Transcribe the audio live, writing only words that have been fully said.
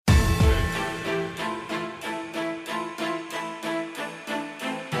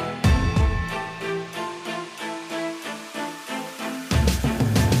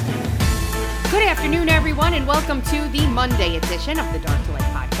afternoon, everyone, and welcome to the Monday edition of the Dark to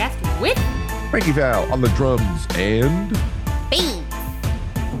Light podcast with Frankie Val on the drums and Beans.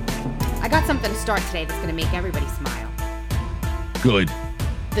 I got something to start today that's going to make everybody smile. good.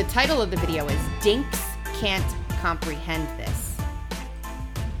 The title of the video is Dinks Can't Comprehend This.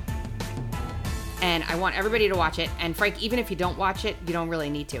 And I want everybody to watch it. And Frank, even if you don't watch it, you don't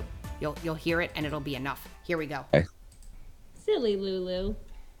really need to. You'll hear it and it'll be enough. Here we go. Okay. Silly Lulu.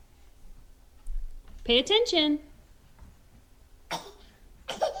 Pay attention.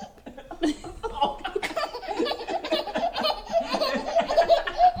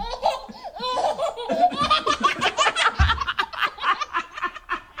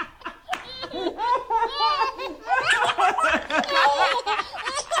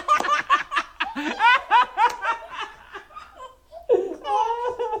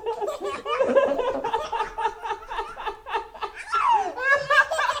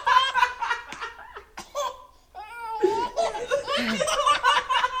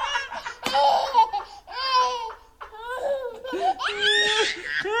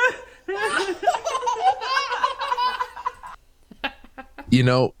 You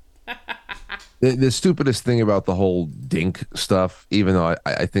know, the stupidest thing about the whole dink stuff, even though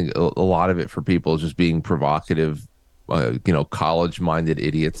I think a lot of it for people is just being provocative, college-minded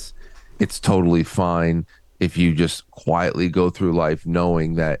idiots. It's totally fine if you just quietly go through life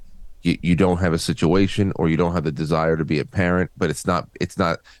knowing that you don't have a situation or you don't have the desire to be a parent, but it's not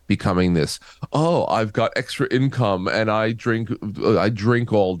becoming this, oh, I've got extra income and I drink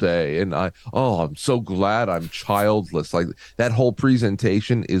all day and I'm so glad I'm childless. Like that whole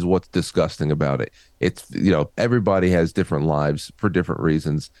presentation is what's disgusting about it. It's, everybody has different lives for different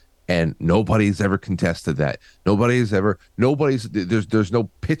reasons. And nobody's ever contested that. There's no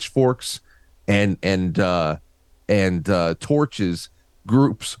pitchforks and torches,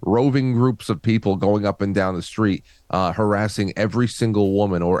 roving groups of people going up and down the street, harassing every single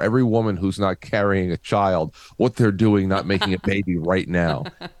woman or every woman who's not carrying a child, what they're doing, not making a baby right now.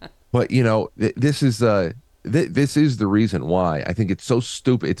 But this is the reason why I think it's so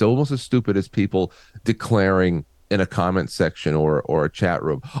stupid. It's almost as stupid as people declaring in a comment section or a chat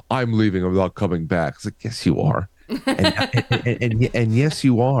room, I'm leaving, I'm not coming back. It's like, yes, you are. and yes,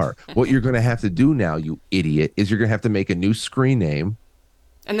 you are. What you're going to have to do now, you idiot, is you're going to have to make a new screen name.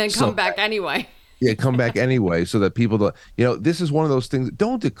 And then come back anyway. Yeah, come back anyway, so that people don't, this is one of those things.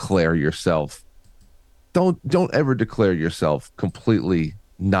 Don't declare yourself. Don't ever declare yourself completely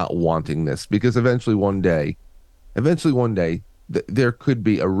not wanting this, because eventually one day, there could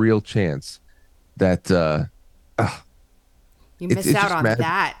be a real chance that you miss out on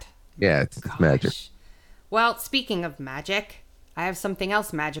that. Yeah, it's magic. Well, speaking of magic, I have something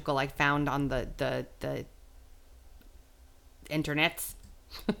else magical I found on the internets.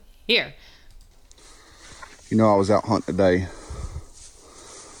 Here. I was out hunting today.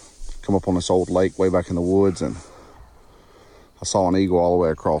 Come up on this old lake way back in the woods, and I saw an eagle all the way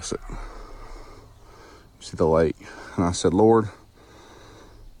across it. See the lake. And I said, Lord,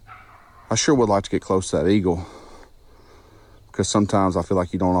 I sure would like to get close to that eagle, because sometimes I feel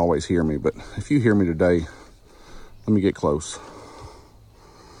like you don't always hear me. But if you hear me today, let me get close.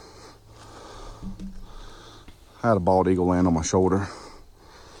 I had a bald eagle land on my shoulder.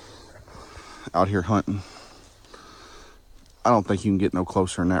 Out here hunting. I don't think you can get no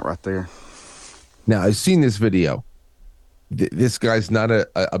closer than that right there. Now, I've seen this video. This guy's not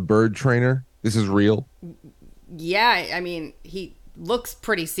a bird trainer. This is real. Yeah, I mean, he looks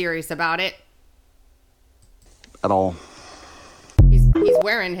pretty serious about it. At all. He's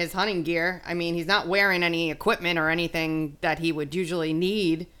wearing his hunting gear. I mean, he's not wearing any equipment or anything that he would usually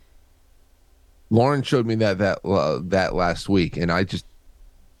need. Lauren showed me that last week, and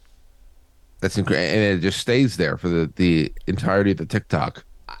that's incredible, and it just stays there for the entirety of the TikTok.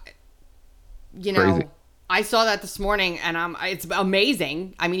 Crazy. I saw that this morning, and it's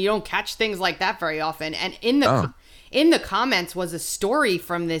amazing. I mean, you don't catch things like that very often. And in the comments was a story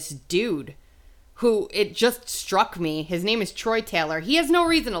from this dude who, it just struck me. His name is Troy Taylor. He has no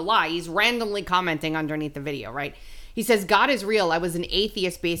reason to lie. He's randomly commenting underneath the video, right? He says, God is real. I was an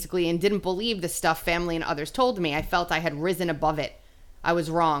atheist, basically, and didn't believe the stuff family and others told me. I felt I had risen above it. I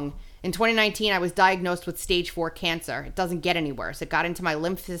was wrong. In 2019, I was diagnosed with stage 4 cancer. It doesn't get any worse. It got into my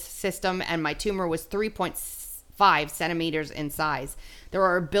lymph system, and my tumor was 3.5 centimeters in size. There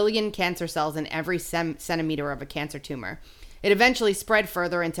are 1 billion cancer cells in every centimeter of a cancer tumor. It eventually spread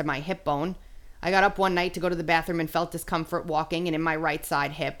further into my hip bone. I got up one night to go to the bathroom and felt discomfort walking and in my right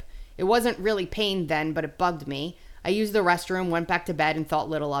side hip. It wasn't really pain then, but it bugged me. I used the restroom, went back to bed, and thought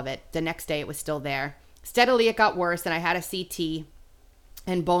little of it. The next day, it was still there. Steadily, it got worse, and I had a CT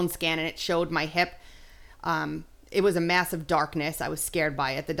and bone scan, and it showed my hip It was a massive darkness. I was scared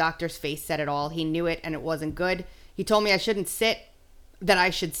by it. The doctor's face said it all. He knew it, and it wasn't good. He told me I shouldn't sit, that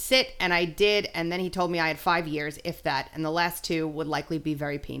I should sit, and I did. And then he told me I had 5 years, if that, and the last 2 would likely be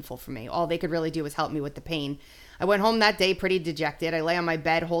very painful for me. All they could really do was help me with the pain. I went home that day pretty dejected. I lay on my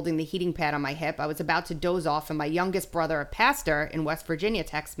bed holding the heating pad on my hip. I was about to doze off, and my youngest brother, a pastor in West Virginia,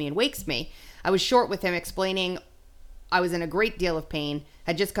 texts me and wakes me. I was short with him, explaining I was in a great deal of pain,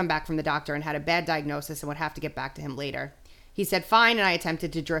 had just come back from the doctor and had a bad diagnosis and would have to get back to him later. He said fine, and I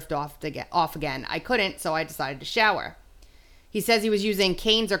attempted to drift off again. I couldn't, so I decided to shower. He says he was using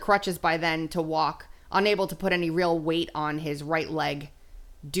canes or crutches by then to walk, unable to put any real weight on his right leg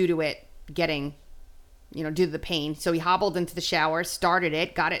due to it getting, due to the pain. So he hobbled into the shower, started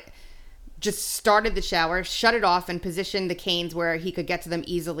the shower, shut it off, and positioned the canes where he could get to them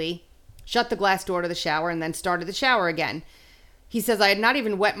easily, shut the glass door to the shower, and then started the shower again. He says I had not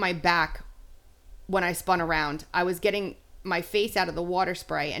even wet my back when I spun around. I was getting my face out of the water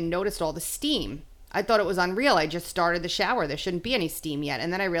spray and noticed all the steam. I thought it was unreal. I just started the shower. There shouldn't be any steam yet.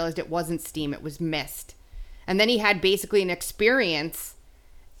 And then I realized it wasn't steam. It was mist. And then he had basically an experience,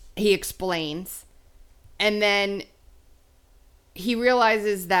 he explains. And then he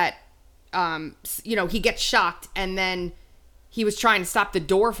realizes that, he gets shocked, and then he was trying to stop the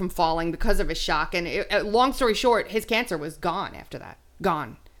door from falling because of his shock. And long story short, his cancer was gone after that.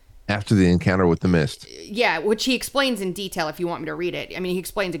 Gone. After the encounter with the mist. Yeah, which he explains in detail if you want me to read it. I mean, he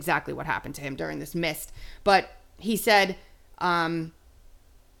explains exactly what happened to him during this mist. But he said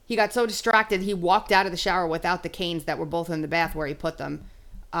he got so distracted, he walked out of the shower without the canes that were both in the bath where he put them.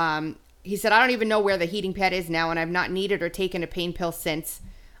 He said, I don't even know where the heating pad is now, and I've not needed or taken a pain pill since.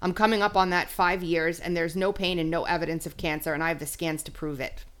 I'm coming up on that 5 years, and there's no pain and no evidence of cancer, and I have the scans to prove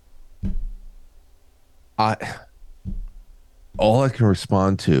it. All I can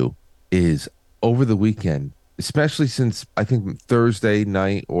respond to is over the weekend, especially since I think Thursday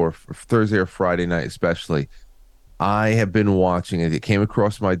or Friday night especially, I have been watching it. It came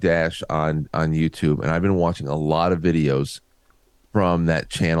across my dash on YouTube, and I've been watching a lot of videos from that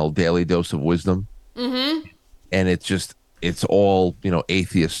channel, Daily Dose of Wisdom. Mm-hmm. And it's all,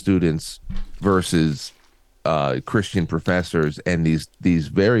 atheist students versus Christian professors, and these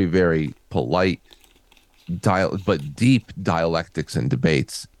very, very polite but deep dialectics and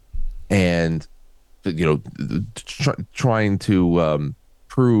debates, and trying to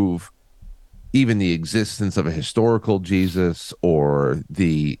prove even the existence of a historical Jesus or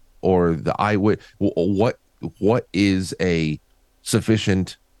the eyewitness. What is a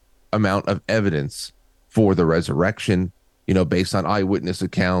sufficient amount of evidence for the resurrection, based on eyewitness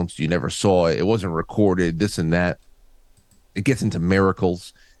accounts? You never saw it, it wasn't recorded, this and that. It gets into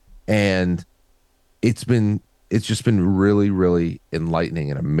miracles, and it's just been really, really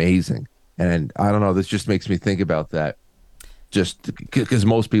enlightening and amazing. And I don't know, this just makes me think about that, just because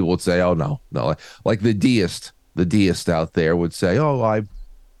most people would say, oh no, like the deist out there would say, oh,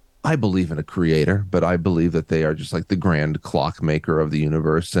 I believe in a creator, but I believe that they are just like the grand clockmaker of the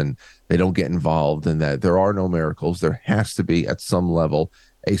universe, and they don't get involved, and that there are no miracles. There has to be, at some level,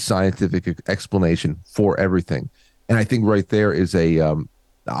 a scientific explanation for everything. And I think right there is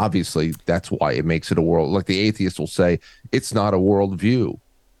obviously that's why it makes it a world. Like the atheist will say, it's not a worldview.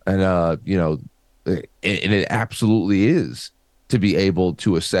 And, and it absolutely is, to be able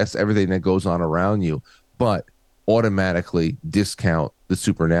to assess everything that goes on around you, but automatically discount the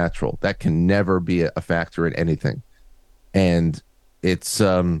supernatural. That can never be a factor in anything. And it's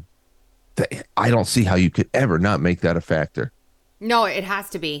I don't see how you could ever not make that a factor. No, it has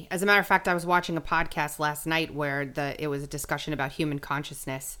to be. As a matter of fact, I was watching a podcast last night where it was a discussion about human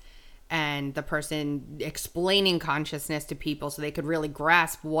consciousness, and the person explaining consciousness to people so they could really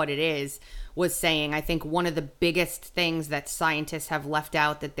grasp what it is was saying, I think one of the biggest things that scientists have left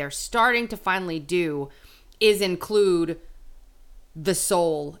out that they're starting to finally do is include the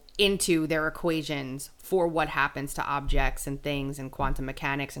soul into their equations for what happens to objects and things and quantum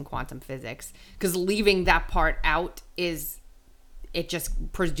mechanics and quantum physics. Because leaving that part out it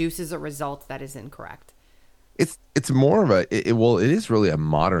just produces a result that is incorrect. It's more of it is really a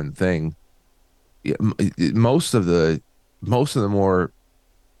modern thing. Most of the more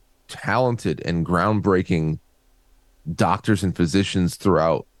talented and groundbreaking doctors and physicians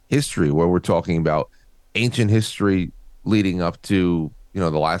throughout history, where we're talking about ancient history leading up to the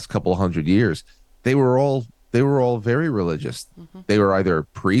last couple 100 years, they were all very religious. Mm-hmm. They were either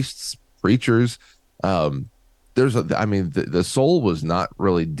priests, preachers. The soul was not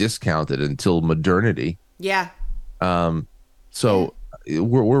really discounted until modernity. Yeah. So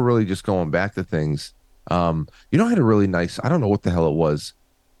we're really just going back to things. I had a really nice, I don't know what the hell it was,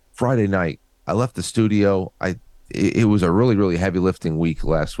 Friday night. I left the studio. It was a really, really heavy lifting week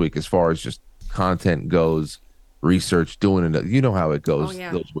last week as far as just content goes, research, doing it. You know how it Oh goes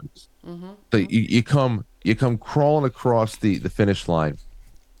yeah. those weeks. So you come crawling across the finish line.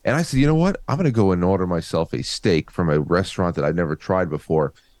 And I said, you know what? I'm gonna go and order myself a steak from a restaurant that I've never tried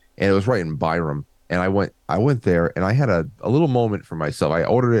before. And it was right in Byram. And I went there and I had a little moment for myself. I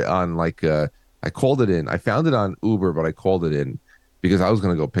ordered it on I called it in. I found it on Uber, but I called it in because I was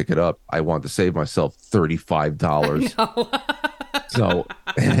gonna go pick it up. I wanted to save myself $35. No. So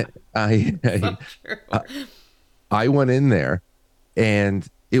I, So true. I went in there and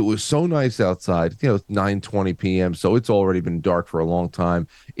it was so nice outside. It's 9:20 p.m. So it's already been dark for a long time.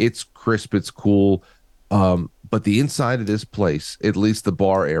 It's crisp, it's cool. But the inside of this place, at least the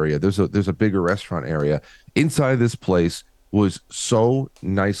bar area, there's a bigger restaurant area. Inside of this place was so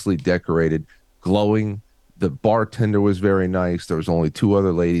nicely decorated, glowing. The bartender was very nice. There was only two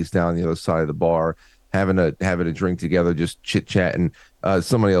other ladies down the other side of the bar having a drink together, just chit chatting.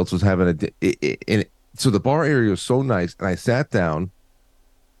 Somebody else was having and so the bar area was so nice, and I sat down,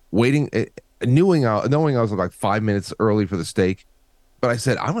 waiting, knowing I was like 5 minutes early for the steak, but I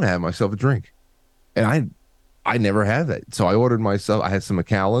said I'm gonna have myself a drink, and I never had that, so I ordered myself. I had some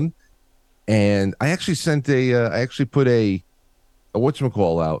Macallan, and I actually I actually put a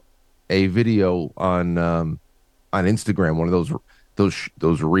whatchamacall out, a video on Instagram, one of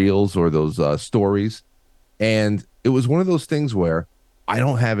those reels or those stories, and it was one of those things where I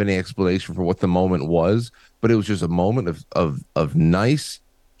don't have any explanation for what the moment was, but it was just a moment of nice,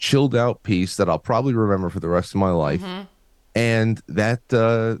 chilled out peace that I'll probably remember for the rest of my life. And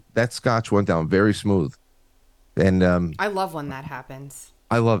that scotch went down very smooth, and I love when that happens.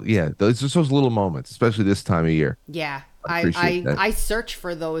 I love, yeah, it's just those little moments, especially this time of year. Yeah. I appreciate that. I search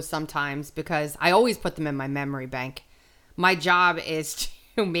for those sometimes because I always put them in my memory bank. My job is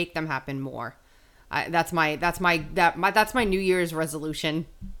to make them happen more. That's my New Year's resolution,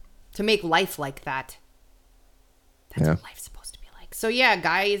 to make life like that. That's Yeah. what life's supposed to be like. So yeah,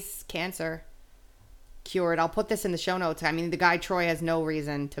 guys, cancer cured. I'll put this in the show notes. I mean, the guy Troy has no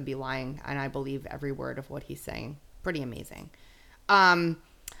reason to be lying, and I believe every word of what he's saying. Pretty amazing.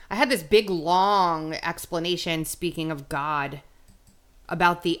 I had this big long explanation, speaking of God,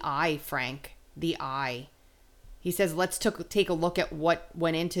 about the eye, Frank. The eye. He says, let's take a look at what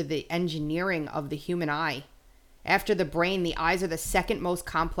went into the engineering of the human eye. After the brain, the eyes are the second most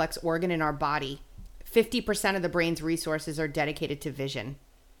complex organ in our body. 50% of the brain's resources are dedicated to vision.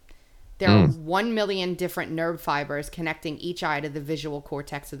 There are 1 million different nerve fibers connecting each eye to the visual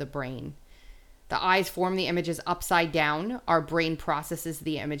cortex of the brain. The eyes form the images upside down. Our brain processes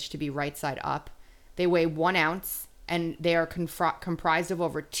the image to be right side up. They weigh 1 ounce, and they are comprised of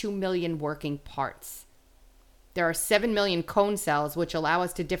over 2 million working parts. There are 7 million cone cells, which allow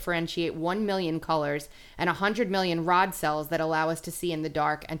us to differentiate 1 million colors, and 100 million rod cells that allow us to see in the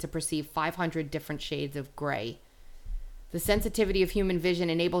dark and to perceive 500 different shades of gray. The sensitivity of human vision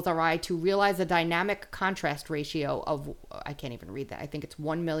enables our eye to realize a dynamic contrast ratio of, I can't even read that, I think it's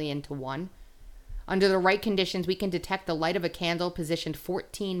 1 million to 1. Under the right conditions, we can detect the light of a candle positioned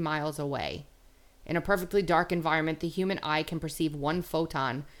 14 miles away. In a perfectly dark environment, the human eye can perceive 1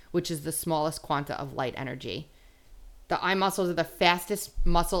 photon, which is the smallest quanta of light energy. The eye muscles are the fastest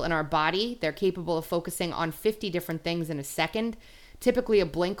muscle in our body. They're capable of focusing on 50 different things in a second. Typically, a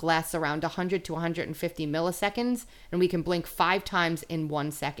blink lasts around 100 to 150 milliseconds, and we can blink 5 times in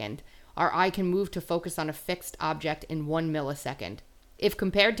 1 second. Our eye can move to focus on a fixed object in 1 millisecond. If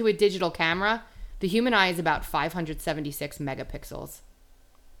compared to a digital camera, the human eye is about 576 megapixels.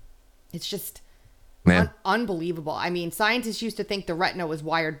 It's just unbelievable. I mean, scientists used to think the retina was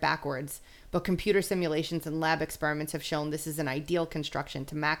wired backwards, but computer simulations and lab experiments have shown this is an ideal construction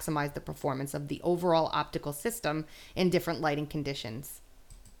to maximize the performance of the overall optical system in different lighting conditions.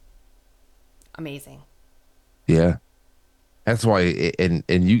 Amazing. Yeah, that's why, and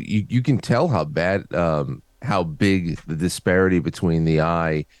you can tell how how big the disparity between the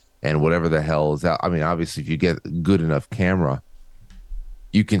eye and whatever the hell is out. I mean, obviously, if you get good enough camera,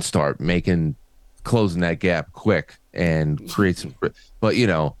 you can start closing that gap quick and create some. But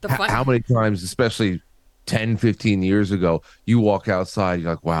how many times, especially 10, 15 years ago, you walk outside,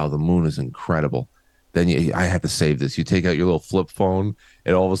 you're like, wow, the moon is incredible. Then I have to save this. You take out your little flip phone,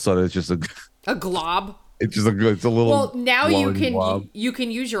 and all of a sudden it's just a glob. It's just it's a little. Well, now you can glob. You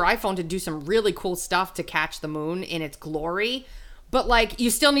can use your iPhone to do some really cool stuff to catch the moon in its glory. But, like, you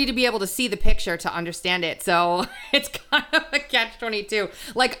still need to be able to see the picture to understand it. So it's kind of a catch-22.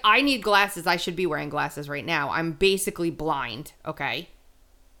 Like, I need glasses. I should be wearing glasses right now. I'm basically blind, okay?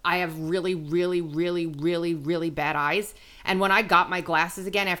 I have really, really, really, really, really bad eyes. And when I got my glasses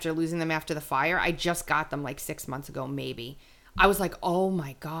again after losing them after the fire, I just got them like 6 months ago, maybe. I was like, oh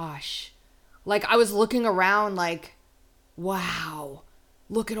my gosh. Like, I was looking around like, wow,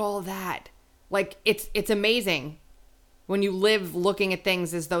 look at all that. Like, it's amazing when you live looking at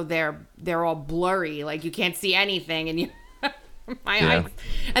things as though they're all blurry, like you can't see anything, and you eyes.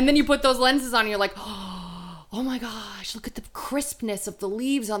 And then you put those lenses on and you're like, oh my gosh, look at the crispness of the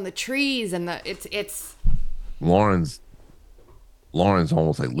leaves on the trees, and it's Lauren's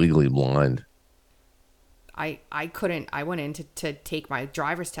almost like legally blind. I couldn't. I went in to take my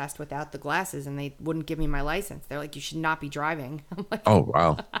driver's test without the glasses, and they wouldn't give me my license. They're like, you should not be driving. I'm like, oh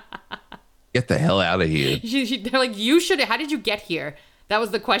wow. Get the hell out of here. They're like, you should. How did you get here? That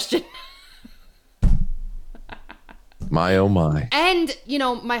was the question. My oh my. And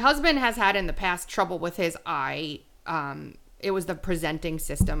my husband has had in the past trouble with his eye. It was the presenting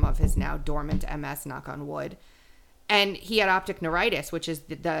system of his now dormant MS, knock on wood. And he had optic neuritis, which is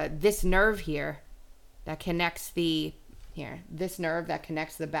this nerve here that connects this nerve that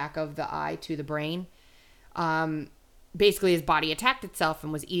connects the back of the eye to the brain. Basically his body attacked itself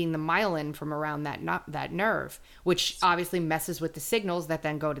and was eating the myelin from around that nerve, which obviously messes with the signals that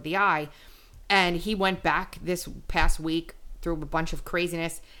then go to the eye. And he went back this past week through a bunch of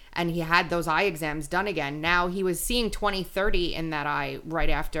craziness, and he had those eye exams done again. Now he was seeing 20/30 in that eye right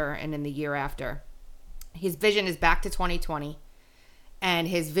after and in the year after. His vision is back to 20/20, and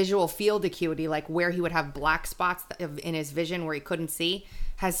his visual field acuity, like where he would have black spots in his vision where he couldn't see,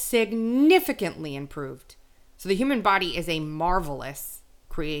 has significantly improved. So the human body is a marvelous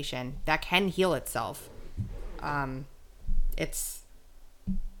creation that can heal itself. It's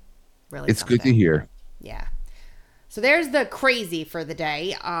really something. Good to hear. Yeah. So there's the crazy for the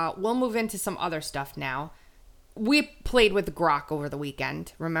day. We'll move into some other stuff now. We played with Grok over the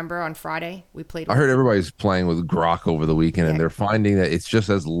weekend. Remember on Friday? I heard everybody's playing with Grok over the weekend, and they're finding that it's just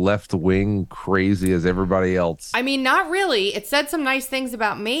as left-wing crazy as everybody else. I mean, not really. It said some nice things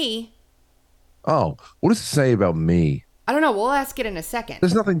about me. Oh, what does it say about me? I don't know. We'll ask it in a second.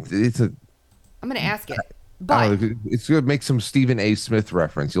 There's nothing. I'm going to ask it. But it's going to make some Stephen A. Smith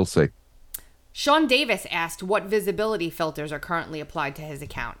reference. You'll see. Sean Davis asked what visibility filters are currently applied to his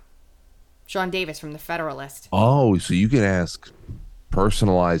account. Sean Davis from The Federalist. Oh, so you can ask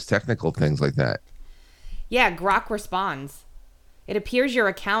personalized technical things like that. Yeah, Grok responds. It appears your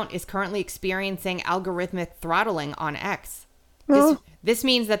account is currently experiencing algorithmic throttling on X. This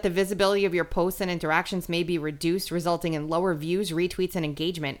means that the visibility of your posts and interactions may be reduced, resulting in lower views, retweets, and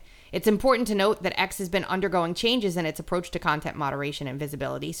engagement. It's important to note that X has been undergoing changes in its approach to content moderation and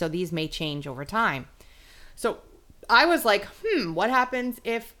visibility, so these may change over time. So I was like, what happens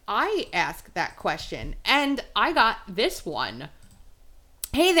if I ask that question? And I got this one.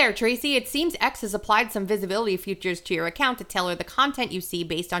 Hey there, Tracy. It seems X has applied some visibility features to your account to tailor the content you see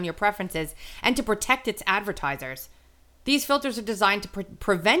based on your preferences and to protect its advertisers. These filters are designed to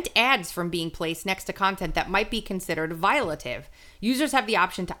prevent ads from being placed next to content that might be considered violative. Users have the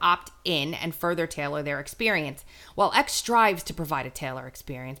option to opt in and further tailor their experience, while X strives to provide a tailored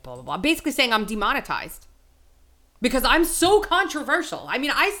experience, blah, blah, blah. Basically saying I'm demonetized because I'm so controversial. I mean,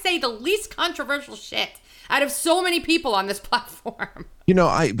 I say the least controversial shit out of so many people on this platform.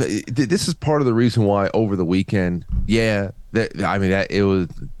 This is part of the reason why over the weekend, it was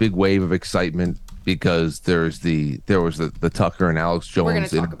a big wave of excitement. Because there was the Tucker and Alex Jones We're going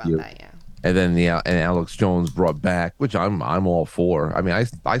to talk interview, about that, yeah. And then and Alex Jones brought back, which I'm all for. I mean,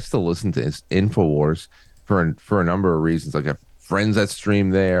 I still listen to Infowars for a number of reasons. Like I have friends that stream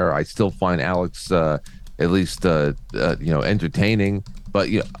there. I still find Alex at least entertaining. But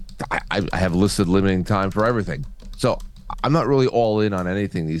I have listed limiting time for everything, so I'm not really all in on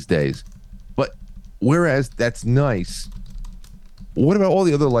anything these days. But whereas that's nice. What about all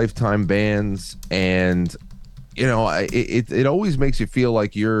the other lifetime bans? And it always makes you feel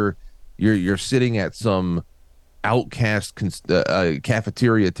like you're sitting at some outcast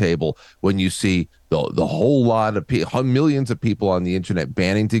cafeteria table when you see the whole lot of millions of people on the internet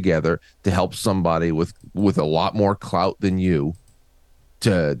banding together to help somebody with a lot more clout than you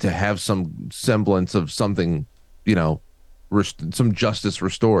to have some semblance of something, some justice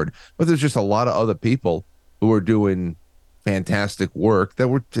restored. But there's just a lot of other people who are doing fantastic work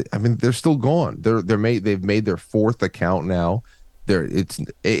they're still gone. They've made their fourth account now. I'd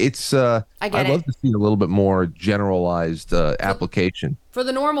love to see a little bit more generalized application for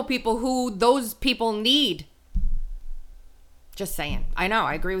the normal people who those people need. Just saying. I know.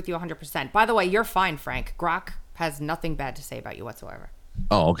 I agree with you 100%. By the way, you're fine, Frank. Grok has nothing bad to say about you whatsoever.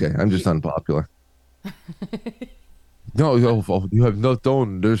 Oh, okay. I'm just unpopular. No, you have no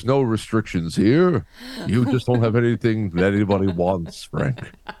don't. There's no restrictions here. You just don't have anything that anybody wants,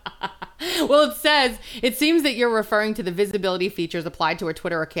 Frank. Well, it seems that you're referring to the visibility features applied to a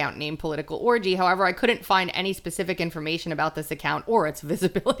Twitter account named Political Orgy. However, I couldn't find any specific information about this account or its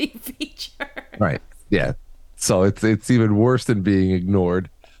visibility feature. Right. Yeah. So it's even worse than being ignored.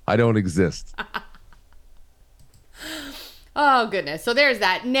 I don't exist. Oh, goodness. So there's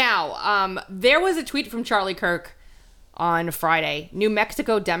that. Now, there was a tweet from Charlie Kirk on Friday. New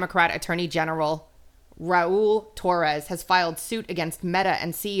Mexico Democrat Attorney General Raul Torres has filed suit against Meta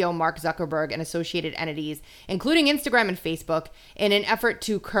and CEO Mark Zuckerberg and associated entities, including Instagram and Facebook, in an effort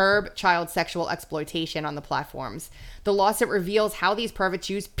to curb child sexual exploitation on the platforms. The lawsuit reveals how these perverts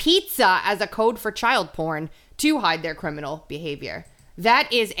use pizza as a code for child porn to hide their criminal behavior.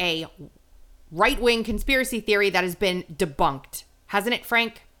 That is a right-wing conspiracy theory that has been debunked, hasn't it,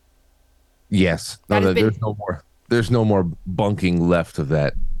 Frank? Yes. There's no more bunking left of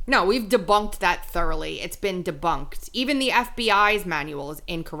that. No, we've debunked that thoroughly. It's been debunked. Even the FBI's manual is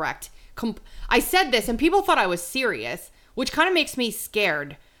incorrect. I said this and people thought I was serious, which kind of makes me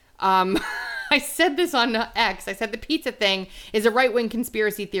scared. I said this on X. I said the pizza thing is a right-wing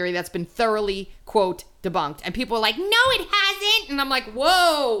conspiracy theory that's been thoroughly, quote, debunked. And people are like, no, it hasn't. And I'm like,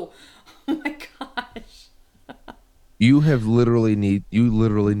 whoa. Oh my gosh. You literally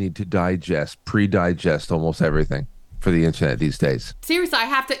need to pre-digest almost everything for the internet these days. Seriously, I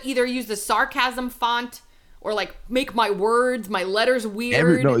have to either use the sarcasm font or like make my words, my letters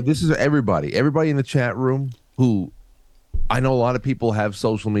weird. This is everybody in the chat room who I know a lot of people have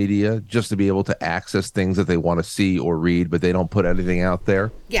social media just to be able to access things that they want to see or read, but they don't put anything out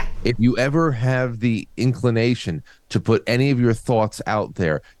there. Yeah. If you ever have the inclination to put any of your thoughts out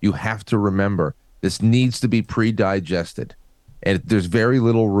there, you have to remember this needs to be pre-digested. And there's very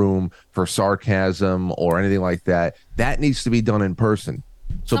little room for sarcasm or anything like that. That needs to be done in person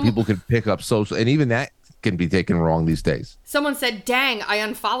so people can pick up social. And even that can be taken wrong these days. Someone said, dang, I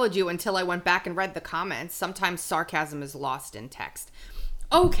unfollowed you until I went back and read the comments. Sometimes sarcasm is lost in text.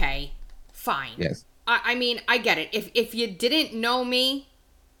 Okay, fine. Yes. I mean, I get it. If you didn't know me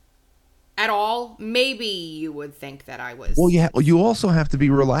at all, maybe you would think that I was. Well, yeah. Well, you also have to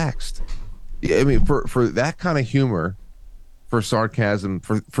be relaxed. I mean, for that kind of humor, for sarcasm,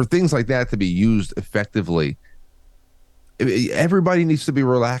 for things like that to be used effectively, everybody needs to be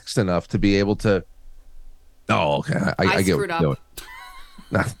relaxed enough to be able to. Oh, okay. I get what you're doing.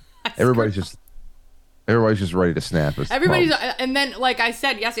 Nah, everybody's just ready to snap us. And then, like I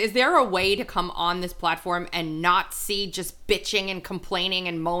said, yes, is there a way to come on this platform and not see just bitching and complaining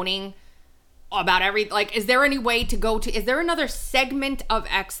and moaning about is there any way to go to, is there another segment of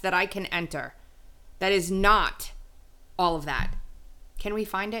X that I can enter that is not all of that? Can we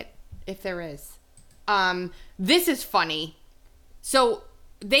find it? If there is. This is funny. So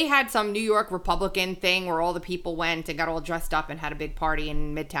they had some New York Republican thing where all the people went and got all dressed up and had a big party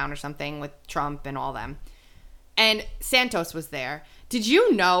in Midtown or something with Trump and all them. And Santos was there. Did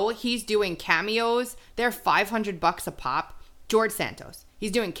you know he's doing cameos? They're $500 a pop. George Santos.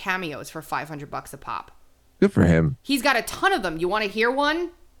 He's doing cameos for $500 a pop. Good for him. He's got a ton of them. You want to hear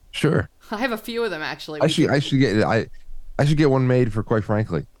one? Sure. I have a few of them actually. I should get one made for Quite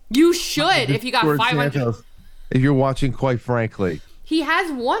Frankly. You should if you got George 500. Santos, if you're watching Quite Frankly. He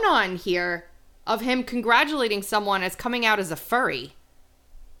has one on here of him congratulating someone as coming out as a furry.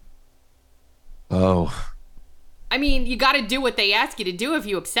 Oh. I mean, you got to do what they ask you to do if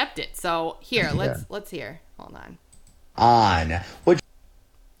you accept it. So here, let's hear. Hold on.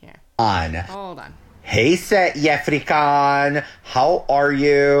 Hold on. Hey, Set Yefrikan. How are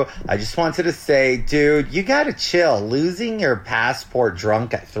you? I just wanted to say, dude, you gotta chill. Losing your passport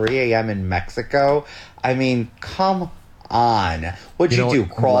drunk at 3 a.m. in Mexico? I mean, come on. What'd you do?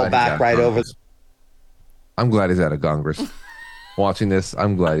 Crawl back right over? I'm glad he's out of Congress. Watching this,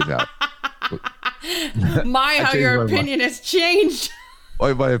 I'm glad he's out. How your opinion has changed.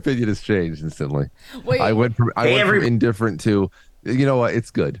 My opinion has changed instantly. Wait. I went from indifferent to, you know what? It's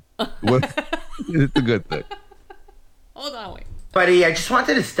good. It's a good thing. Hold on, wait. Buddy, I just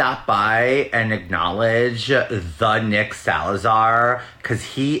wanted to stop by and acknowledge the Nick Salazar because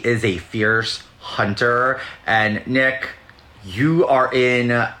he is a fierce hunter. And Nick, you are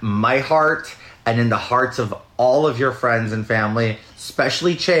in my heart and in the hearts of all of your friends and family,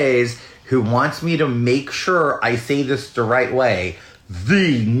 especially Chase, who wants me to make sure I say this the right way.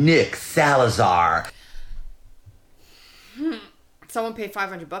 The Nick Salazar. Someone paid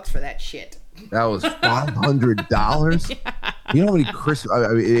 $500 for that shit. That was $500. Yeah. You know how many Chris? I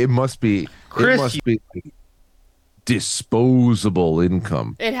mean, it must be. Chris, it must be. disposable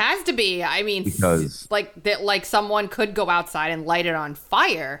income. It has to be. I mean, Because like that, like someone could go outside and light it on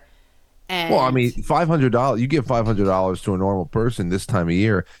fire. And well, I mean, $500. You give $500 to a normal person this time of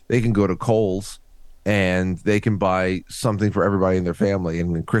year, they can go to Kohl's and they can buy something for everybody in their family,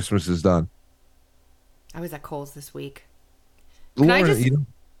 and when Christmas is done. I was at Kohl's this week. Lauren,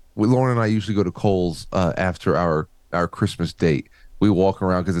 Lauren and I usually go to Kohl's after our Christmas date. We walk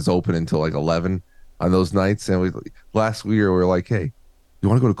around because it's open until like 11 on those nights. And last year we were like, "Hey, you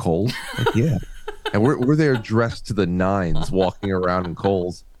want to go to Kohl's?" Like, yeah. And we're there dressed to the nines, walking around in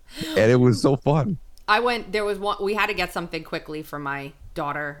Kohl's, and it was so fun. I went. There was one. We had to get something quickly for my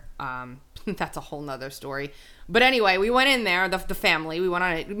daughter. That's a whole nother story. But anyway, we went in there. The family. We went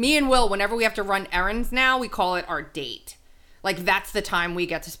on it. Me and Will. Whenever we have to run errands now, we call it our date. Like, that's the time we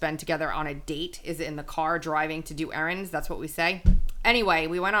get to spend together on a date, is in the car driving to do errands. That's what we say. Anyway,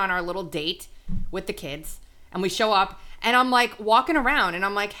 we went on our little date with the kids, and we show up, and I'm like walking around, and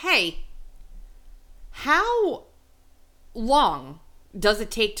I'm like, hey, how long does it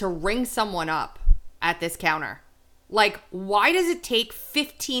take to ring someone up at this counter? Like, why does it take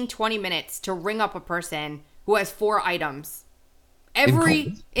 15, 20 minutes to ring up a person who has 4 items?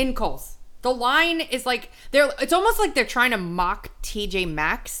 In Kohl's. The line is like, it's almost like they're trying to mock TJ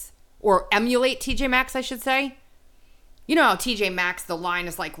Maxx, or emulate TJ Maxx, I should say. You know how TJ Maxx, the line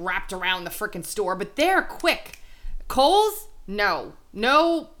is like wrapped around the freaking store, but they're quick. Kohl's? No,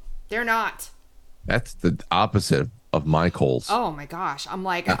 they're not. That's the opposite of my Kohl's. Oh my gosh. I'm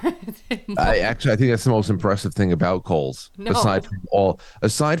like, I think that's the most impressive thing about Kohl's. No.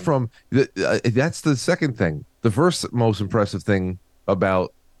 Aside from that's the second thing. The first most impressive thing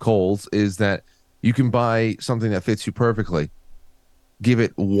about Kohl's is that you can buy something that fits you perfectly, give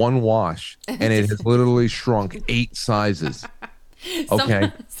it one wash, and it has literally shrunk 8 sizes.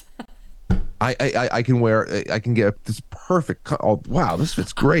 Okay. I can get this perfect. Oh, wow, this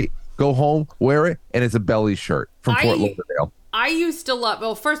fits great. Go home, wear it, and it's a belly shirt from Fort Lauderdale. I used to love,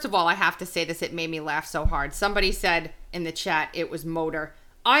 well, first of all, I have to say this, it made me laugh so hard. Somebody said in the chat it was motor.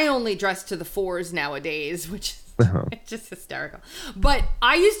 I only dress to the 4s nowadays, which it's just hysterical. But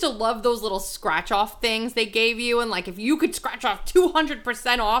I used to love those little scratch off things they gave you, and like if you could scratch off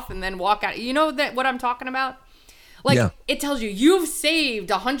 200% off and then walk out, you know that what I'm talking about? Like, yeah. It tells you you've saved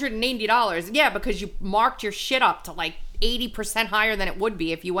 $180. Yeah, because you marked your shit up to like 80% higher than it would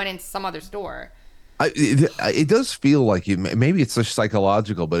be if you went into some other store. It does feel like you, maybe it's just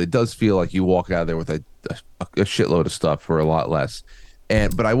psychological, but it does feel like you walk out of there with a shitload of stuff for a lot less.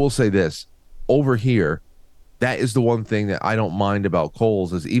 But I will say this, over here, that is the one thing that I don't mind about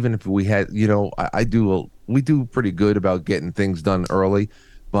Kohl's, is even if we had, we do pretty good about getting things done early,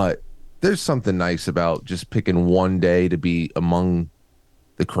 but there's something nice about just picking one day to be among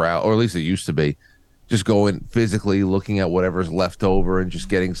the crowd, or at least it used to be. Just going physically looking at whatever's left over and just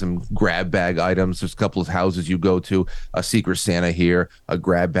getting some grab bag items. There's a couple of houses you go to, a Secret Santa here, a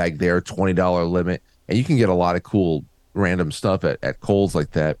grab bag there, $20 limit. And you can get a lot of cool random stuff at Kohl's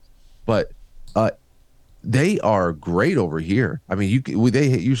like that. But they are great over here. I mean, they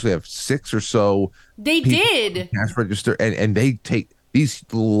usually have 6 or so. They did. Cash register, and they take these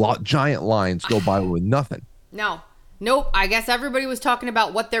giant lines go by with nothing. No. Nope. I guess everybody was talking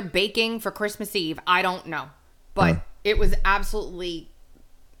about what they're baking for Christmas Eve. I don't know. But it was absolutely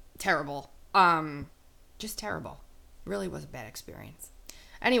terrible. Just terrible. Really was a bad experience.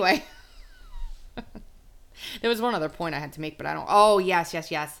 Anyway. There was one other point I had to make, but I don't. Oh, yes.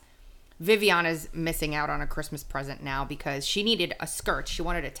 Viviana's missing out on a Christmas present now because she needed a skirt. She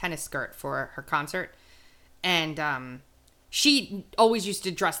wanted a tennis skirt for her concert. And, she always used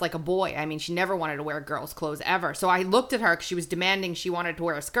to dress like a boy. I mean, she never wanted to wear girls' clothes ever. So I looked at her because she was demanding she wanted to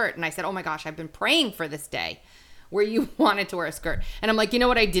wear a skirt. And I said, oh my gosh, I've been praying for this day where you wanted to wear a skirt. And I'm like, you know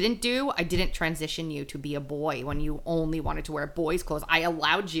what I didn't do? I didn't transition you to be a boy when you only wanted to wear boys' clothes. I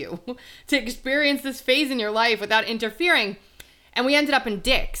allowed you to experience this phase in your life without interfering. And we ended up in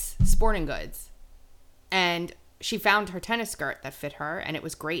Dick's Sporting Goods. And she found her tennis skirt that fit her. And it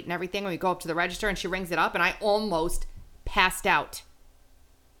was great and everything. And we go up to the register and she rings it up. And I almost passed out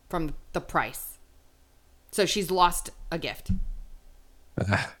from the price. So she's lost a gift.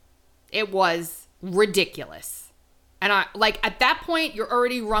 It was ridiculous. And I like at that point you're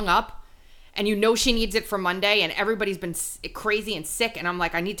already rung up and you know she needs it for Monday and everybody's been crazy and sick and I'm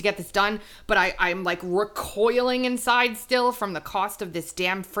like I need to get this done, but I'm like recoiling inside still from the cost of this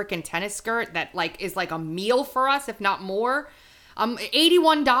damn freaking tennis skirt that like is like a meal for us if not more.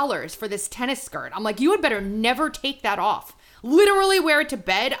 $81 for this tennis skirt. I'm like, you had better never take that off. Literally wear it to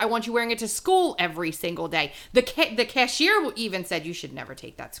bed. I want you wearing it to school every single day. The cashier even said you should never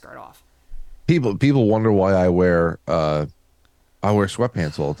take that skirt off. People wonder why I wear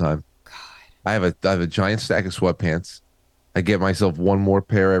sweatpants all the time. God. I have a giant stack of sweatpants. I get myself one more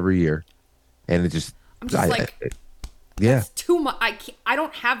pair every year, and it just I'm just like, yeah. That's too much. I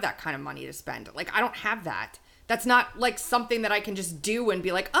don't have that kind of money to spend. Like, I don't have that. That's not like something that I can just do and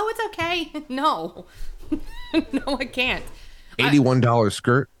be like, oh, it's okay. No, no, I can't. $81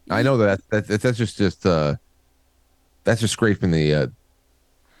 skirt. I know that's just scraping the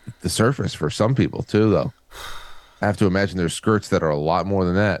surface for some people too, though. I have to imagine there's skirts that are a lot more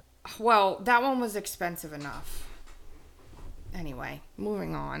than that. Well, that one was expensive enough. Anyway,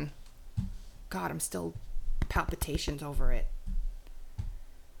 moving on. God, I'm still palpitations over it.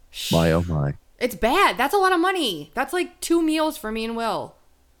 My oh my. It's bad. That's a lot of money. That's like 2 meals for me and Will.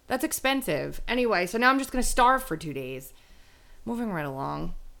 That's expensive. Anyway, so now I'm just going to starve for 2 days. Moving right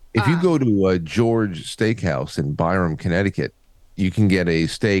along. If you go to George Steakhouse in Byram, Connecticut, you can get a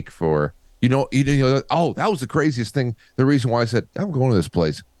steak for, oh, that was the craziest thing. The reason why I said, I'm going to this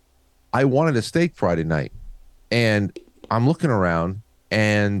place. I wanted a steak Friday night. And I'm looking around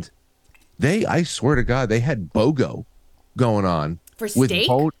and I swear to God, they had BOGO going on. For steak?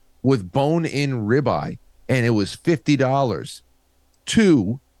 With bone-in ribeye. And it was $50.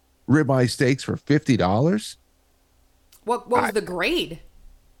 2 ribeye steaks for $50. What was the grade?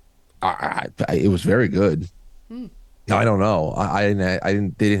 It was very good. I don't know.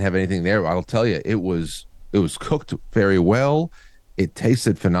 They didn't have anything there. I'll tell you, it was cooked very well. It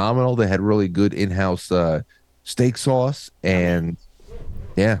tasted phenomenal. They had really good in-house steak sauce, and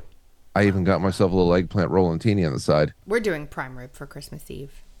yeah, I even got myself a little eggplant rollantini on the side. We're doing prime rib for Christmas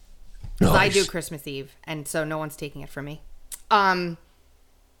Eve. Because I do Christmas Eve, and so no one's taking it from me.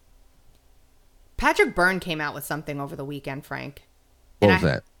 Patrick Byrne came out with something over the weekend, Frank. What was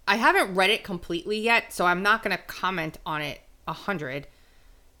that? I haven't read it completely yet, so I'm not going to comment on it 100.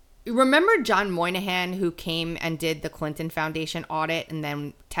 Remember John Moynihan, who came and did the Clinton Foundation audit and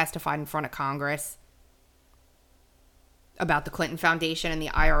then testified in front of Congress about the Clinton Foundation and the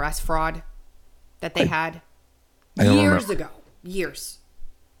IRS fraud that they had? Years ago. Years.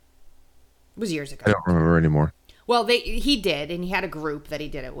 It was years ago. I don't remember anymore. Well, he did, and he had a group that he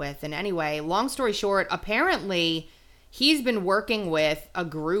did it with. And anyway, long story short, apparently he's been working with a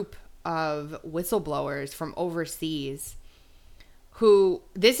group of whistleblowers from overseas who,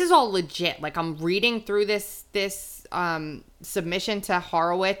 this is all legit. Like, I'm reading through this submission to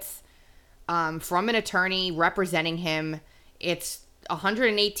Horowitz from an attorney representing him. It's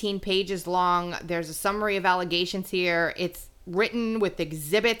 118 pages long. There's a summary of allegations here. It's written with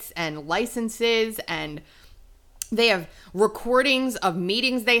exhibits and licenses, and they have recordings of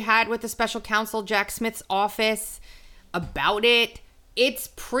meetings they had with the special counsel Jack Smith's office about it. It's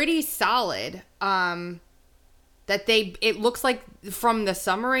pretty solid. It looks like from the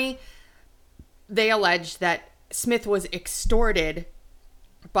summary, they allege that Smith was extorted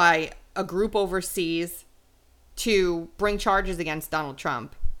by a group overseas to bring charges against Donald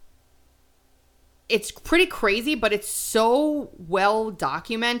Trump. It's pretty crazy, but it's so well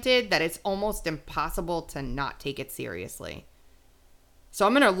documented that it's almost impossible to not take it seriously. So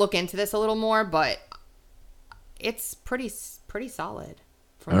I'm going to look into this a little more, but it's pretty solid.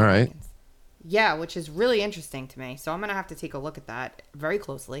 All right. Yeah, which is really interesting to me. So I'm going to have to take a look at that very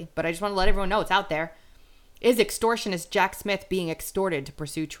closely. But I just want to let everyone know it's out there. Is extortionist Jack Smith being extorted to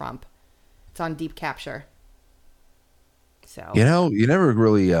pursue Trump? It's on Deep Capture. So you never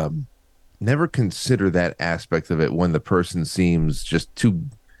really never consider that aspect of it when the person seems just too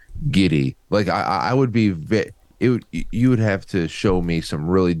giddy. Like I would be you would have to show me some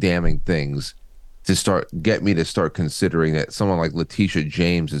really damning things to get me to start considering that someone like Letitia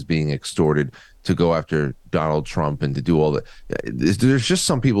James is being extorted to go after Donald Trump and to do all that. There's just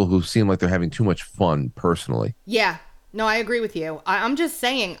some people who seem like they're having too much fun personally. Yeah, no, I agree with you. I'm just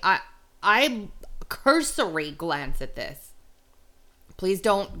saying, I cursory glance at this. Please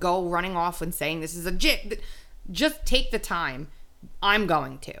don't go running off and saying this is a jit. Just take the time. I'm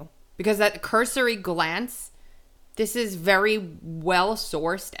going to. Because that cursory glance, this is very well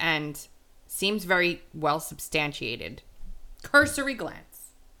sourced and seems very well substantiated. Cursory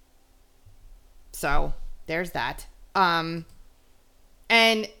glance. So, there's that. And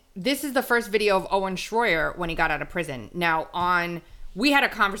this is the first video of Owen Schroyer when he got out of prison. Now, we had a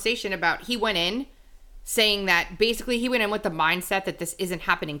conversation about, he went in saying that basically he went in with the mindset that this isn't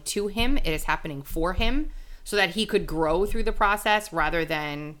happening to him, it is happening for him, so that he could grow through the process rather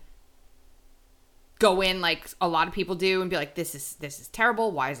than go in like a lot of people do and be like, this is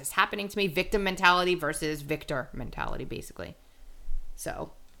terrible, why is this happening to me? Victim mentality versus victor mentality, basically.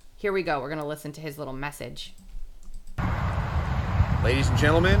 So here we go. We're going to listen to his little message. Ladies and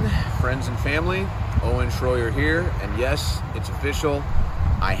gentlemen, friends and family, Owen Schroyer here, and yes, it's official.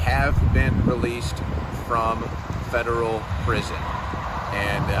 I have been released from federal prison.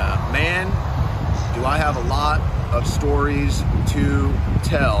 And man, do I have a lot of stories to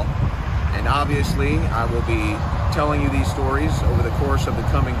tell. And obviously, I will be telling you these stories over the course of the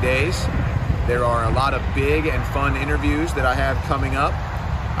coming days. There are a lot of big and fun interviews that I have coming up.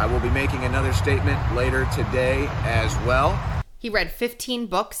 I will be making another statement later today as well. He read 15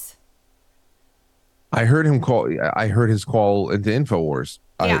 books. I heard his call into InfoWars.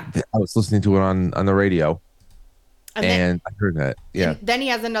 Yeah. I was listening to it on the radio. And I heard that. Yeah. Then he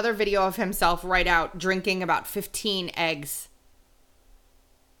has another video of himself right out drinking about 15 eggs.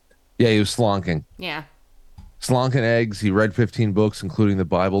 Yeah, he was slonking. Yeah. Slonking eggs. He read 15 books, including the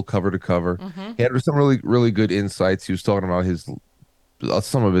Bible cover to cover. Mm-hmm. He had some really, really good insights. He was talking about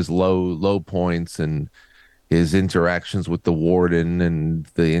some of his low points and his interactions with the warden and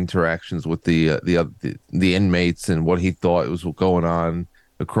the interactions with the inmates and what he thought was going on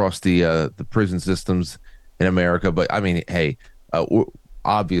across the prison systems in America. But I mean, hey,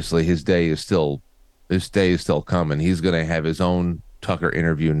 obviously his day is still coming. He's going to have his own Tucker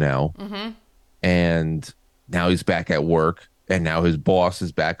interview now, and now he's back at work, and now his boss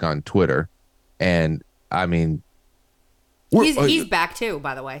is back on Twitter, and I mean, he's back too.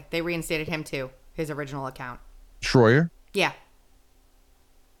 By the way, they reinstated him too. His original account. Schroyer? Yeah.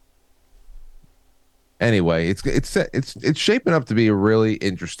 Anyway, it's shaping up to be a really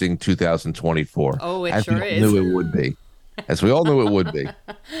interesting 2024. Oh, it as sure we all is. Knew it would be. As we all knew it would be.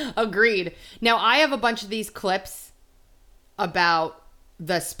 Agreed. Now, I have a bunch of these clips about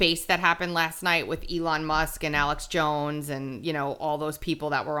the space that happened last night with Elon Musk and Alex Jones and, all those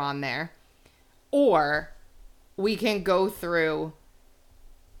people that were on there. Or we can go through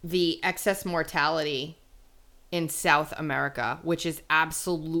the excess mortality in South America, which is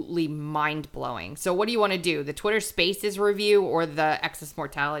absolutely mind-blowing. So what do you want to do? The Twitter Spaces review or the excess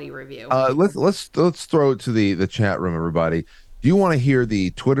mortality review? Let's throw it to the chat room, everybody. Do you want to hear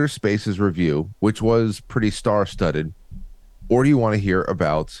the Twitter Spaces review, which was pretty star-studded, or do you want to hear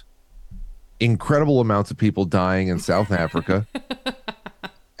about incredible amounts of people dying in South Africa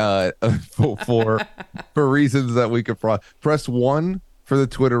for reasons that we could press 1 for the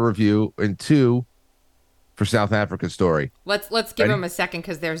Twitter review and 2 for South Africa's story? Let's give him a second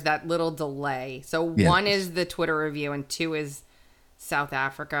because there's that little delay. So 1 is the Twitter review and 2 is South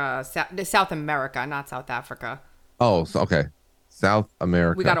Africa, South America, not South Africa. Oh, okay. South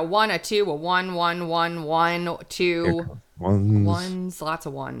America. We got a 1, a 2, a 1, 1, 1, 1, 2. Ones, lots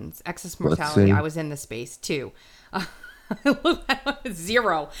of ones. Excess mortality. I was in the space 2.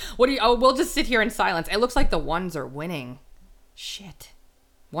 0. What do you? Oh, we'll just sit here in silence. It looks like the ones are winning. Shit.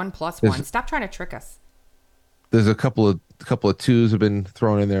 1 + 1. Stop trying to trick us. There's a couple of 2s have been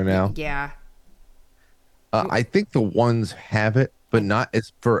thrown in there now. Yeah. I think the ones have it, but not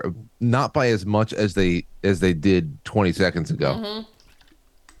by as much as they did 20 seconds ago.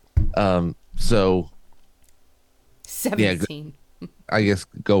 Mm-hmm. So 17. Yeah, I guess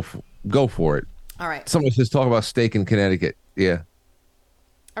go for it. All right. Someone says talk about steak in Connecticut. Yeah.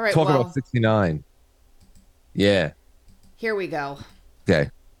 All right. Talk about 69. Yeah. Here we go. Okay.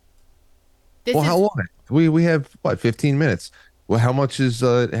 How long? We have 15 minutes. Well, how much is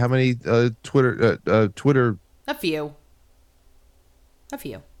how many Twitter? A few.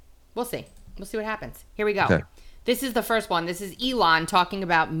 We'll see what happens. Here we go. Okay. This is the first one. This is Elon talking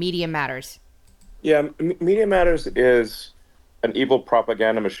about Media Matters. Yeah, Media Matters is an evil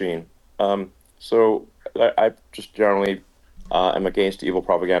propaganda machine. So I just generally am against evil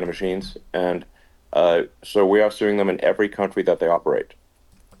propaganda machines, and so we are suing them in every country that they operate.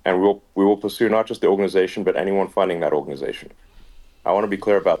 And we will pursue not just the organization, but anyone funding that organization. I want to be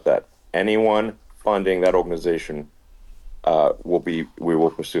clear about that. Anyone funding that organization, we will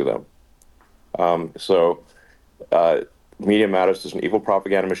pursue them. So Media Matters is an evil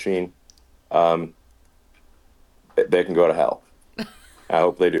propaganda machine. They can go to hell. I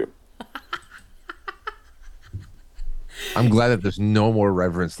hope they do. I'm glad that there's no more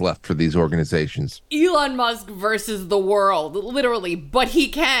reverence left for these organizations. Elon Musk versus the world, literally, but he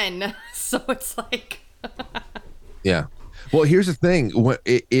can. So it's like... Yeah. Well, here's the thing.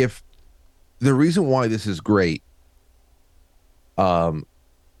 If the reason why this is great,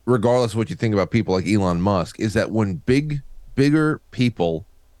 regardless of what you think about people like Elon Musk, is that when bigger people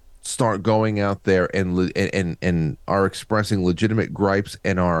start going out there and are expressing legitimate gripes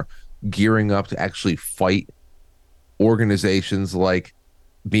and are gearing up to actually fight organizations like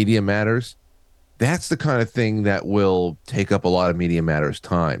Media Matters, that's the kind of thing that will take up a lot of Media Matters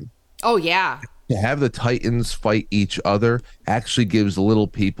time. Oh, yeah. to have the Titans fight each other actually gives little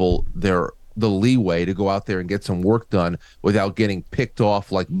people the leeway to go out there and get some work done without getting picked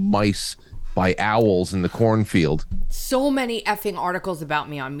off like mice by owls in the cornfield. So many effing articles about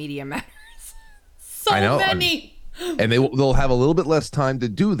me on Media Matters. So I know. many. And they'll have a little bit less time to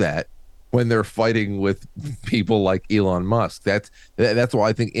do that when they're fighting with people like Elon Musk. That's why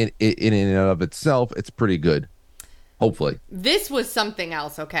I think in and of itself, it's pretty good. Hopefully. This was something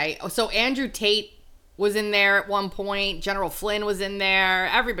else, okay? So Andrew Tate was in there at one point. General Flynn was in there.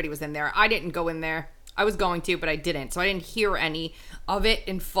 Everybody was in there. I didn't go in there. I was going to, but I didn't. So I didn't hear any of it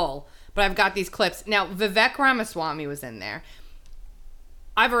in full. But I've got these clips. Now, Vivek Ramaswamy was in there.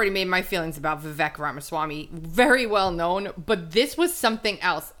 I've already made my feelings about Vivek Ramaswamy very well known, but this was something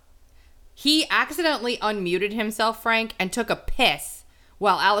else. He accidentally unmuted himself, Frank, and took a piss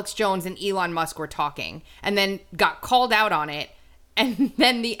while Alex Jones and Elon Musk were talking, and then got called out on it. And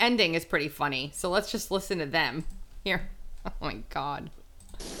then the ending is pretty funny. So let's just listen to them. Here. Oh my God.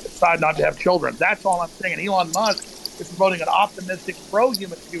 Decide not to have children. That's all I'm saying. And Elon Musk is promoting an optimistic,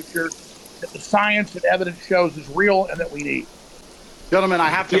 pro-human future that the science and evidence shows is real and that we need. Gentlemen, I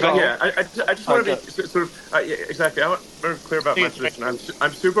have to go. Yeah, I just want to be sort of yeah, exactly. I want to be very clear about my position.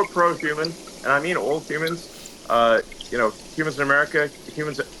 I'm super pro-human, and I mean all humans. Humans in America,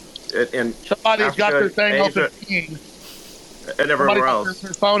 humans in somebody's Africa, got their thing Asia, open, and everywhere else.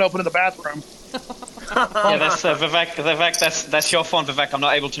 Their phone open in the bathroom. Yeah, that's Vivek. Vivek, that's your phone, Vivek. I'm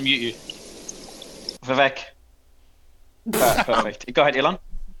not able to mute you. Vivek. Perfect. Go ahead, Elon.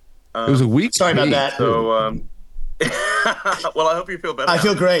 It was a week. Sorry about that. So, well, I hope you feel better. I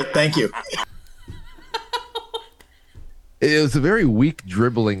feel great. Thank you. It was a very weak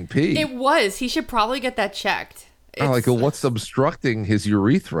dribbling pee. It was. He should probably get that checked. Like, what's obstructing his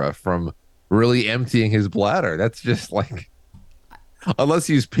urethra from really emptying his bladder? That's just like, unless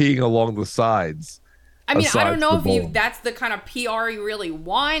he's peeing along the sides. I mean, I don't know if that's the kind of PR you really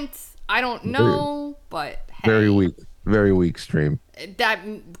want. I don't know, but hey. Very weak stream. That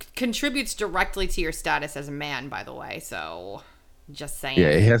contributes directly to your status as a man, by the way. So, just saying. Yeah,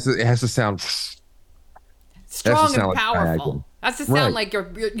 it has to sound strong and powerful. That's to sound like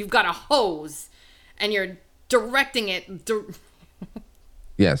you've got a hose, and you're directing it.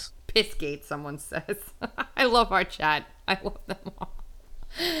 Yes. Pissgate, someone says. I love our chat. I love them all.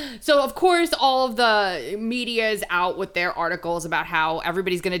 So, of course, all of the media is out with their articles about how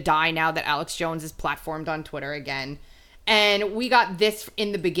everybody's going to die now that Alex Jones is platformed on Twitter again. And we got this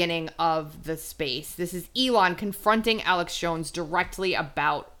in the beginning of the space. This is Elon confronting Alex Jones directly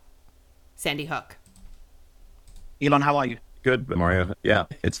about Sandy Hook. Elon, how are you? Good, Mario. Yeah,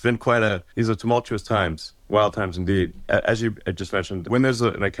 it's been these are tumultuous times, wild times indeed. As you just mentioned, when there's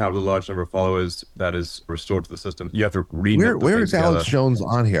an account with a large number of followers that is restored to the system, you have to read. Where is Alex Jones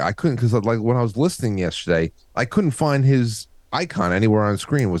on here? I couldn't, because like when I was listening yesterday, I couldn't find his icon anywhere on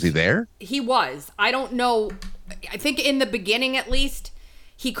screen. Was he there? He was. I don't know. I think in the beginning, at least,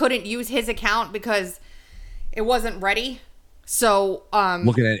 he couldn't use his account because it wasn't ready. So,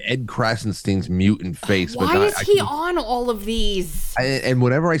 looking at Ed Krasenstein's mutant face. Why is he on all of these? And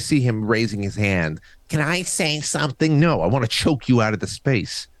whenever I see him raising his hand, can I say something? No, I want to choke you out of the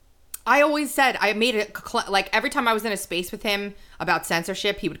space. I always said, I made it, like, every time I was in a space with him about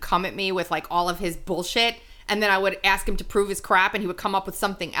censorship, he would come at me with, like, all of his bullshit. And then I would ask him to prove his crap, and he would come up with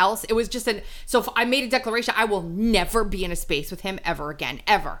something else. It was just so I made a declaration, I will never be in a space with him ever again,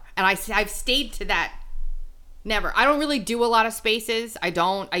 ever. And I've stayed to that. Never. I don't really do a lot of spaces. I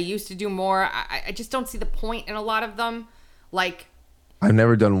don't. I used to do more. I just don't see the point in a lot of them. Like, I've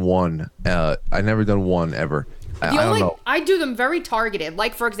never done one. I've never done one ever. I don't know. I do them very targeted.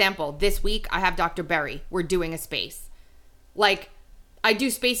 Like, for example, this week I have Dr. Berry. We're doing a space. Like, I do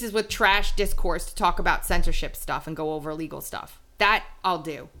spaces with Trash Discourse to talk about censorship stuff and go over legal stuff. That I'll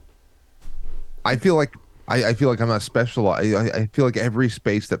do. I feel like I'm not special. I feel like every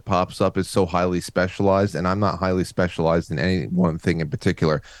space that pops up is so highly specialized, and I'm not highly specialized in any one thing in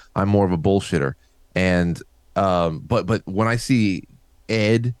particular. I'm more of a bullshitter. And but when I see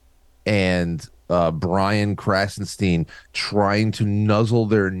Ed and Brian Krasenstein trying to nuzzle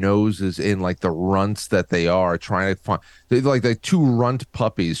their noses in like the runts that they are, trying to find like two runt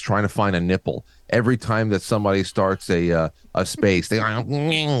puppies trying to find a nipple every time that somebody starts a space.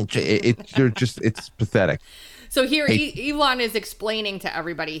 It's pathetic. So here Elon is explaining to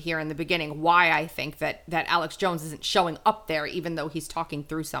everybody here in the beginning why I think that Alex Jones isn't showing up there even though he's talking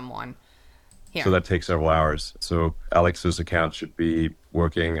through someone. Here. So that takes several hours. So Alex's account should be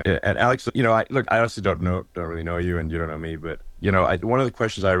working. And Alex, I honestly don't really know you, and you don't know me, but one of the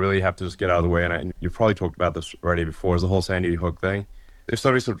questions I really have to just get out of the way, and you've probably talked about this already before, is the whole Sandy Hook thing. if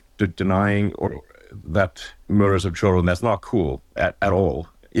somebody's sort of denying or that murders of children, that's not cool at all.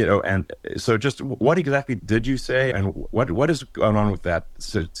 And so just what exactly did you say, and what is going on with that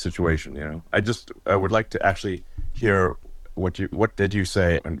situation? I would like to actually hear what did you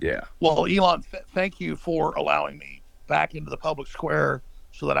say, and yeah. Well, Elon, thank you for allowing me back into the public square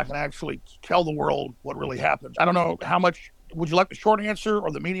so that I can actually tell the world what really happened. I don't know how much. Would you like the short answer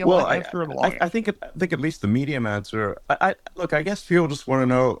or the medium answer or the long answer? I think at least the medium answer. I guess people just want to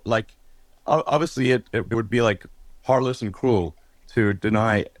know, like, obviously it would be like heartless and cruel to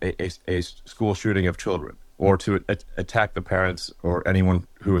deny a school shooting of children or to attack the parents or anyone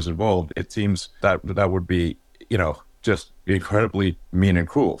who is involved. It seems that would be, just incredibly mean and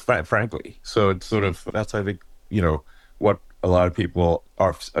cruel, frankly. So it's sort of, that's, I think, what a lot of people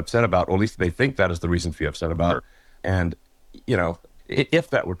are upset about, or at least they think that is the reason to be upset about. Sure. And, if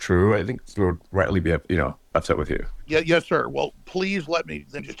that were true, I think we would rightly be, upset with you. Yeah, yes, sir. Well, please let me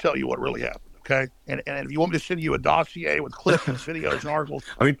then just tell you what really happened. Okay. And if you want me to send you a dossier with clips and videos and articles.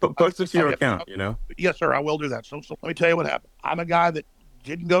 I mean, post it to your account, Yes, sir. I will do that. So let me tell you what happened. I'm a guy that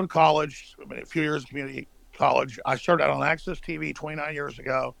didn't go to college. I mean, a few years of community college. I started out on Access TV 29 years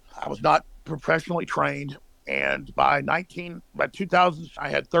ago. I was not professionally trained. And by 2000, I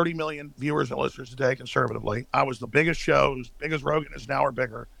had 30 million viewers and listeners a day conservatively. I was the biggest show, as big as Rogan is now or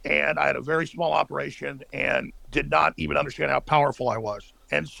bigger. And I had a very small operation and did not even understand how powerful I was.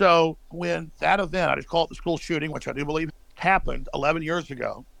 And so when that event, I just call it the school shooting, which I do believe happened 11 years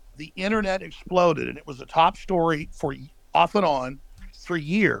ago, the internet exploded, and it was a top story for off and on for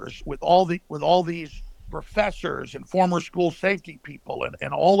years with all these professors and former school safety people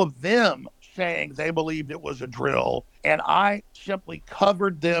and all of them saying they believed it was a drill. And I simply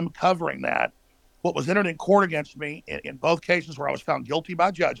covered them covering that. What was entered in court against me in both cases where I was found guilty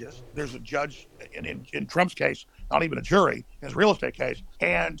by judges. There's a judge in Trump's case, not even a jury, in his real estate case.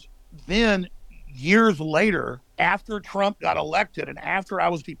 And then years later, after Trump got elected and after I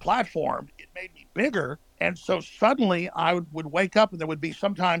was deplatformed, it made me bigger. And so suddenly I would wake up and there would be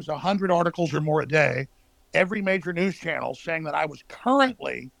sometimes 100 articles or more a day, every major news channel saying that I was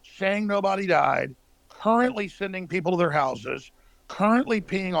currently saying nobody died, currently sending people to their houses, currently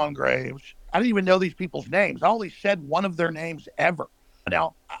peeing on graves. I didn't even know these people's names. I only said one of their names ever.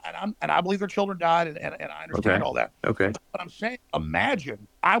 Now, and I believe their children died, and I understand all that. Okay. But I'm saying, imagine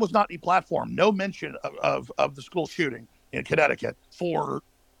I was not deplatformed, no mention of the school shooting in Connecticut for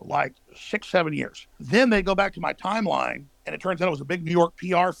like 6-7 years. Then they go back to my timeline, and it turns out it was a big New York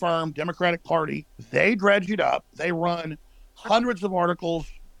PR firm, Democratic Party. They dredge it up. They run hundreds of articles,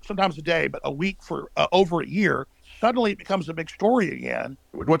 sometimes a day, but a week for over a year. Suddenly it becomes a big story again.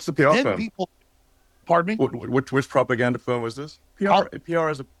 What's the PR firm? Pardon me? Which propaganda firm was this? PR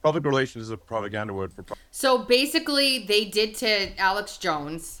is public relations is a propaganda word for. So basically, they did to Alex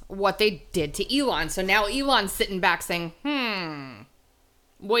Jones what they did to Elon. So now Elon's sitting back saying,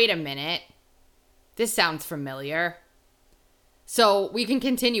 wait a minute. This sounds familiar. So we can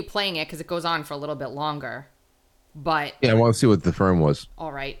continue playing it because it goes on for a little bit longer. But yeah, I want to see what the firm was.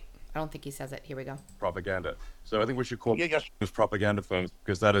 All right. I don't think he says it. Here we go. Propaganda. So I think we should call those propaganda firms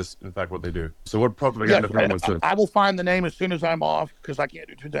because that is, in fact, what they do. So what propaganda firm was this? I will find the name as soon as I'm off because I can't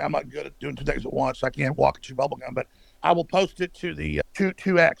do 2 days. I'm not good at doing 2 days at once. I can't walk and chew bubblegum, but I will post it to the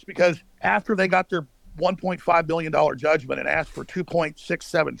 2X because after they got their $1.5 billion judgment and asked for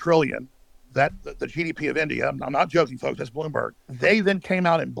 $2.67 trillion, that the GDP of India, I'm not joking, folks, that's Bloomberg. They then came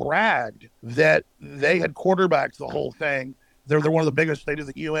out and bragged that they had quarterbacked the whole thing. They're one of the biggest. They do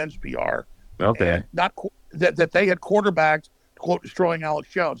the UN's PR. Okay. Not that they had quarterbacked, quote, destroying Alex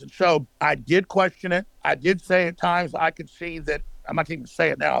Jones. And so I did question it. I did say at times I could see that. I'm not going to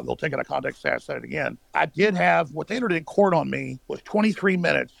say it now. They'll take it out of context. Say I said it again. I did have what they entered in court on me was 23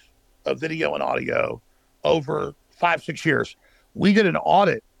 minutes of video and audio over 5-6 years. We did an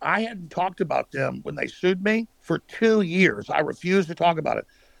audit. I hadn't talked about them when they sued me for 2 years. I refused to talk about it.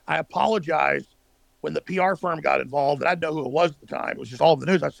 I apologized when the PR firm got involved, and I didn't know who it was at the time. It was just all the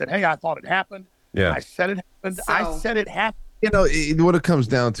news. I said, hey, I thought it happened. Yeah. I said it happened. So, I said it happened. You know, what it comes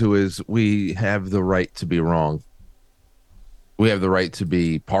down to is we have the right to be wrong. We have the right to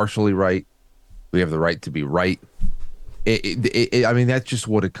be partially right. We have the right to be right. I mean, that's just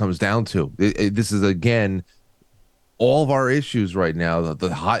what it comes down to. This is, again, all of our issues right now,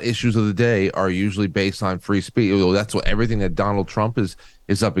 the hot issues of the day are usually based on free speech. That's what everything that Donald Trump is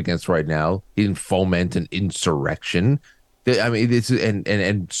up against right now. He didn't foment an insurrection. I mean, this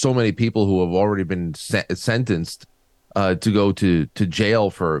and so many people who have already been sentenced to go to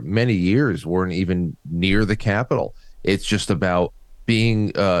jail for many years weren't even near the Capitol. It's just about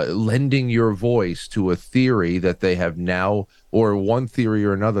being lending your voice to a theory that they have now, or one theory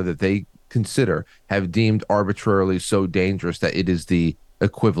or another that they consider have deemed arbitrarily so dangerous that it is the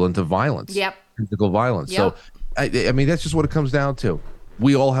equivalent of violence. Yep. Physical violence. Yep. So, I mean, that's just what it comes down to.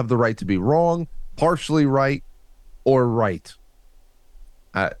 We all have the right to be wrong, partially right, or right.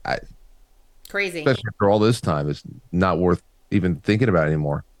 Crazy. Especially after all this time, it's not worth even thinking about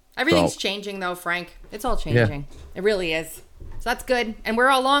anymore. Everything's changing, though, Frank. It's all changing. It really is. So that's good. And we're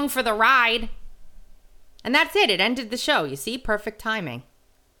along for the ride. And that's it. It ended the show. You see? Perfect timing.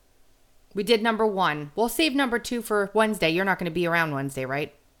 We did number 1. We'll save number 2 for Wednesday. You're not going to be around Wednesday,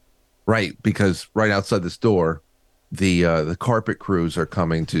 right? Right, because right outside this door, the carpet crews are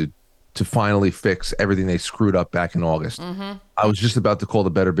coming to finally fix everything they screwed up back in August. Mm-hmm. I was just about to call the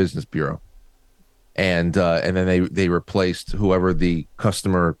Better Business Bureau, and then they replaced whoever the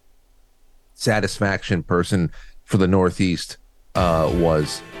customer satisfaction person for the Northeast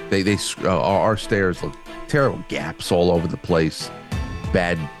was. Our stairs look terrible, gaps all over the place,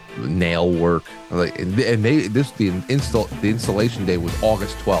 bad nail work. Like, the installation day was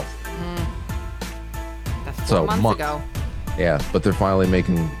August 12th. That's 4 months ago. Yeah, but they're finally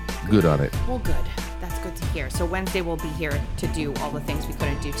making good on it. Well, good. That's good to hear. So Wednesday we'll be here to do all the things we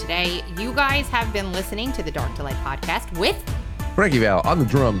couldn't do today. You guys have been listening to the Dark to Light podcast with Frankie Val on the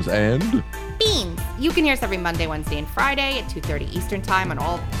drums and Beans. You can hear us every Monday, Wednesday, and Friday at 2:30 Eastern Time on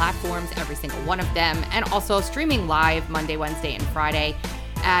all platforms, every single one of them, and also streaming live Monday, Wednesday, and Friday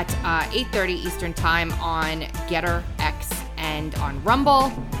at 8:30 Eastern Time on Getter, X, and on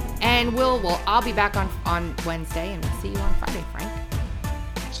Rumble. And I'll be back on Wednesday, and we'll see you on Friday, Frank.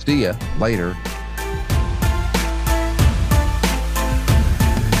 see ya later.